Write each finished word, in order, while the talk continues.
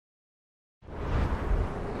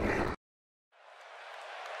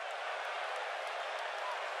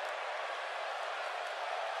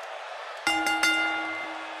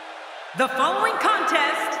The following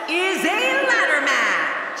contest is a ladder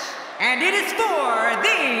match, and it is for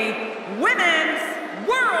the Women's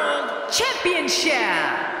World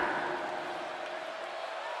Championship.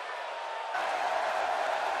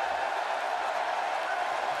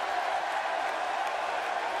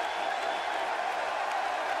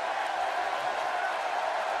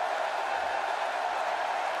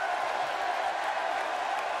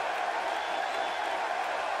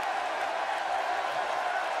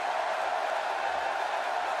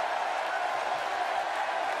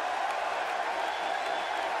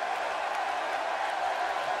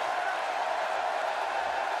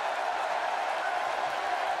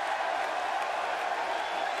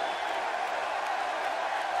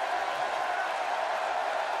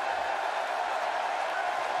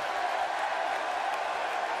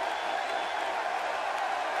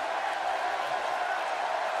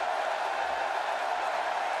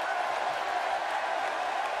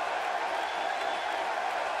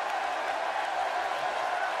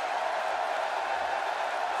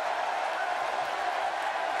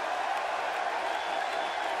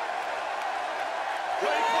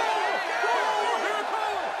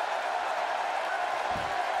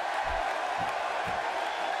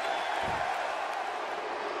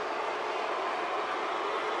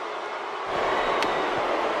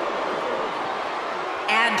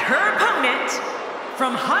 And her opponent,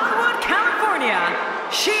 from Hollywood, California,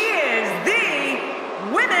 she is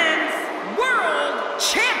the Women's World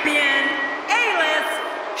Champion,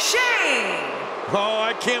 Shayne. Oh,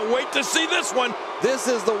 I can't wait to see this one. This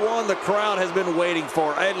is the one the crowd has been waiting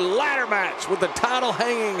for. A ladder match with the title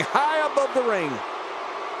hanging high above the ring.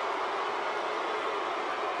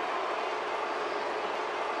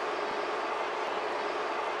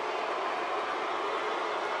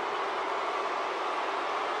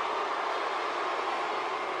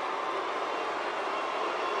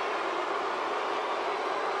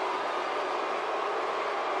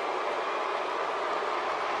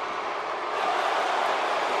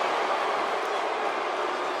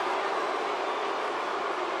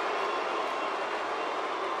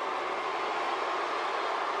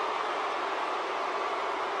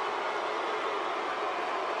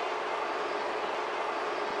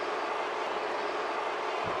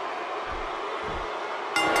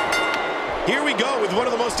 Here we go with one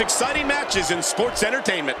of the most exciting matches in sports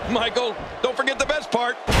entertainment. Michael, don't forget the best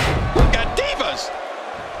part. We've got divas.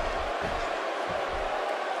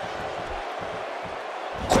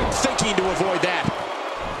 Quick thinking to avoid that.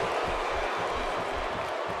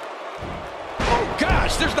 Oh,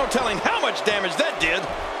 gosh, there's no telling how much damage that did.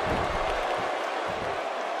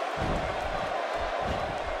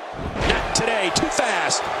 Not today, too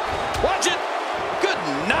fast. Watch it. Good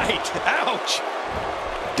night. Ouch.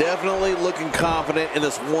 Definitely looking confident in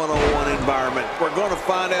this one-on-one environment. We're going to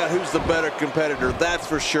find out who's the better competitor, that's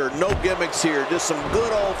for sure. No gimmicks here, just some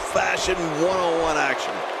good old-fashioned one-on-one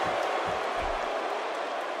action.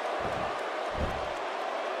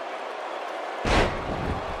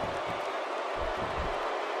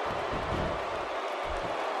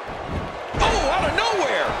 Oh, out of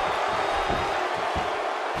nowhere.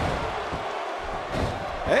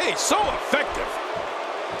 Hey, so effective.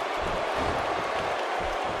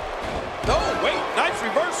 Oh, wait, nice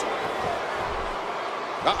reversal.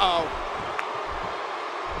 Uh-oh.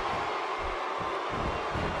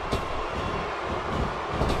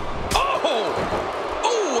 Oh!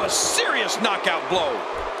 Oh, a serious knockout blow.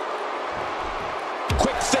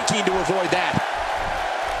 Quick thinking to avoid that.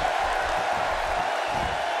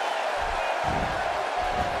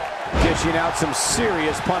 Dishing out some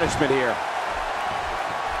serious punishment here.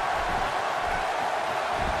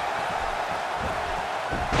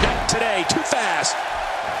 Today, too fast.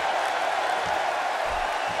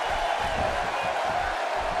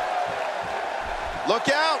 Look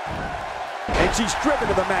out. And she's driven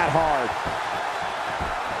to the mat hard.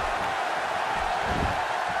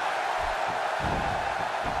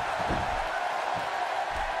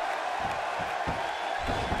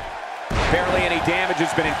 Barely any damage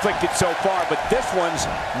has been inflicted so far, but this one's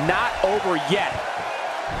not over yet.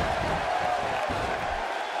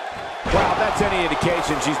 Wow, if that's any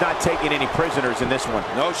indication, she's not taking any prisoners in this one.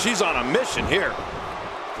 No, she's on a mission here.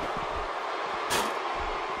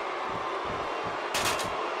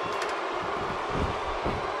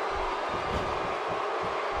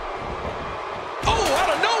 Oh, out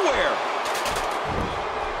of nowhere!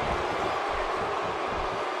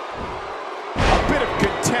 A bit of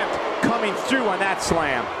contempt coming through on that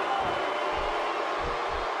slam.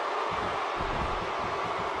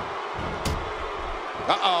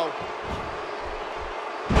 Uh-oh.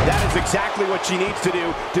 That is That's exactly what she needs to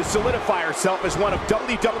do to solidify herself as one of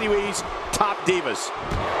WWE's top divas.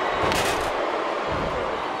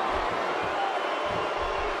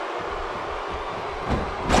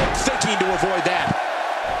 Thinking to avoid that.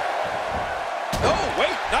 Oh,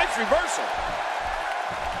 wait, nice reversal.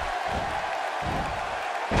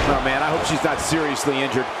 Oh, man, I hope she's not seriously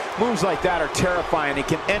injured. Moves like that are terrifying. It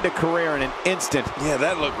can end a career in an instant. Yeah,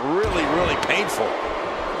 that looked really, really painful.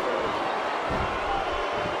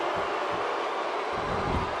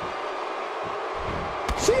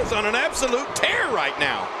 She is on an absolute tear right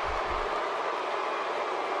now.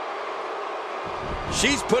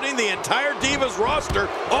 She's putting the entire Divas roster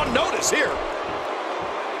on notice here.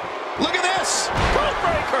 Look at this.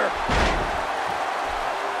 Codebreaker.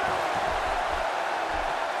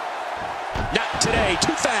 Not today.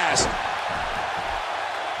 Too fast.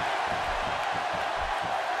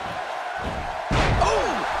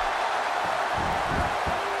 Oh!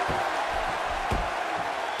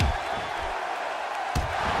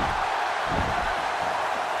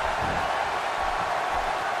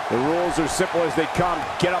 The rules are simple as they come.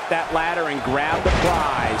 Get up that ladder and grab the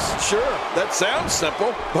prize. Sure, that sounds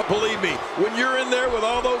simple, but believe me, when you're in there with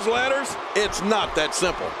all those ladders, it's not that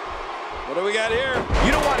simple. What do we got here?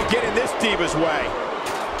 You don't want to get in this diva's way.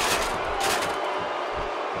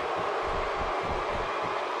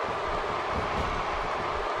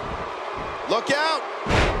 Look out!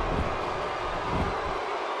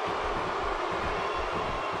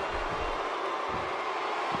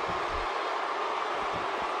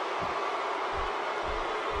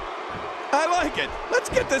 I like it. Let's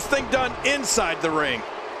get this thing done inside the ring.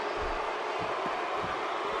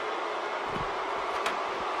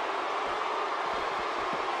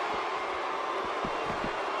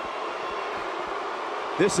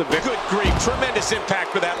 This is a good grief. Tremendous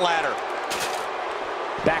impact with that ladder.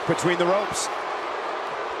 Back between the ropes.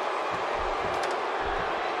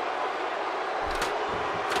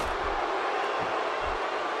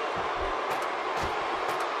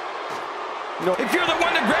 No. If you're the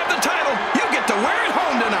one to grab the title, you get to wear it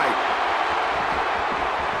home tonight.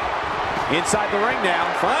 Inside the ring now.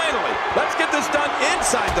 Finally, let's get this done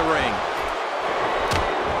inside the ring.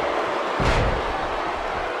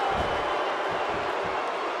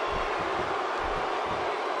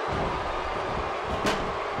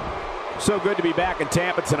 So good to be back in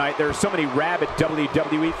Tampa tonight. There are so many rabid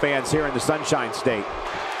WWE fans here in the Sunshine State.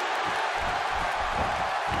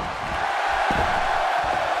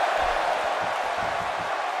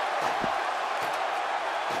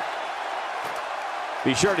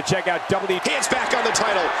 Be sure to check out WWE. Hands back on the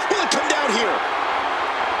title. Will it come down here?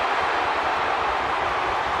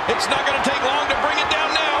 It's not going to take long to bring it down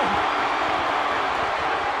now.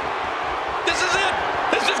 This is it.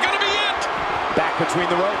 This is going to be it. Back between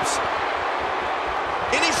the ropes.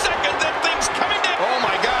 Any second, that thing's coming down. Oh,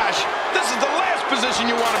 my gosh. This is the last position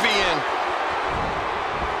you want to be in.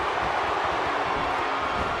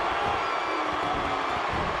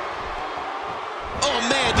 Oh,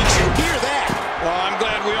 man, did you hear that? Well, I'm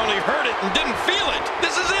glad we only heard it and didn't feel it.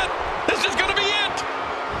 This is it. This is going to be it.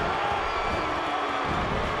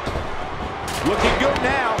 Looking good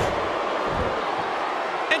now.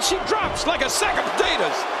 And she drops like a sack of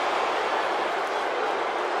potatoes.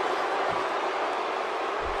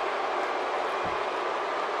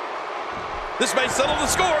 This may settle the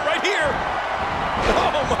score right here.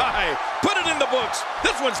 Oh, my. Put it in the books.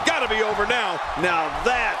 This one's got to be over now. Now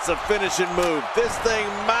that's a finishing move. This thing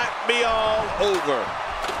might be all over.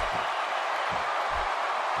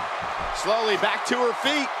 Slowly back to her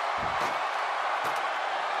feet.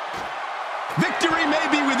 Victory may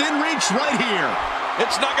be within reach right here.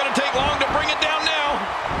 It's not going to take long to bring it down now.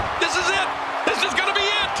 This is it. This is going to be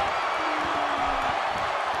it.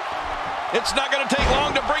 It's not going to take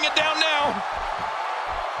long to bring it down now.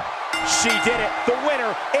 She did it. The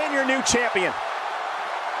winner and your new champion.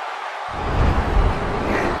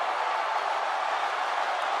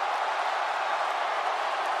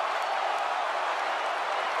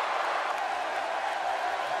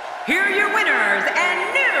 Here are your winners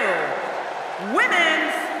and new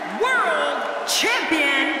Women's World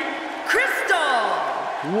Champion,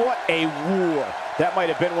 Crystal. What a war. That might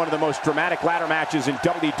have been one of the most dramatic ladder matches in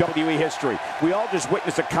WWE history. We all just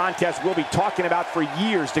witnessed a contest we'll be talking about for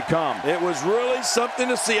years to come. It was really something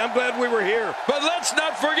to see. I'm glad we were here. But let's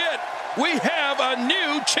not forget, we have a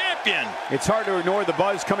new champion. It's hard to ignore the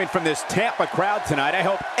buzz coming from this Tampa crowd tonight. I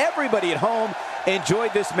hope everybody at home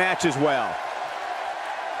enjoyed this match as well.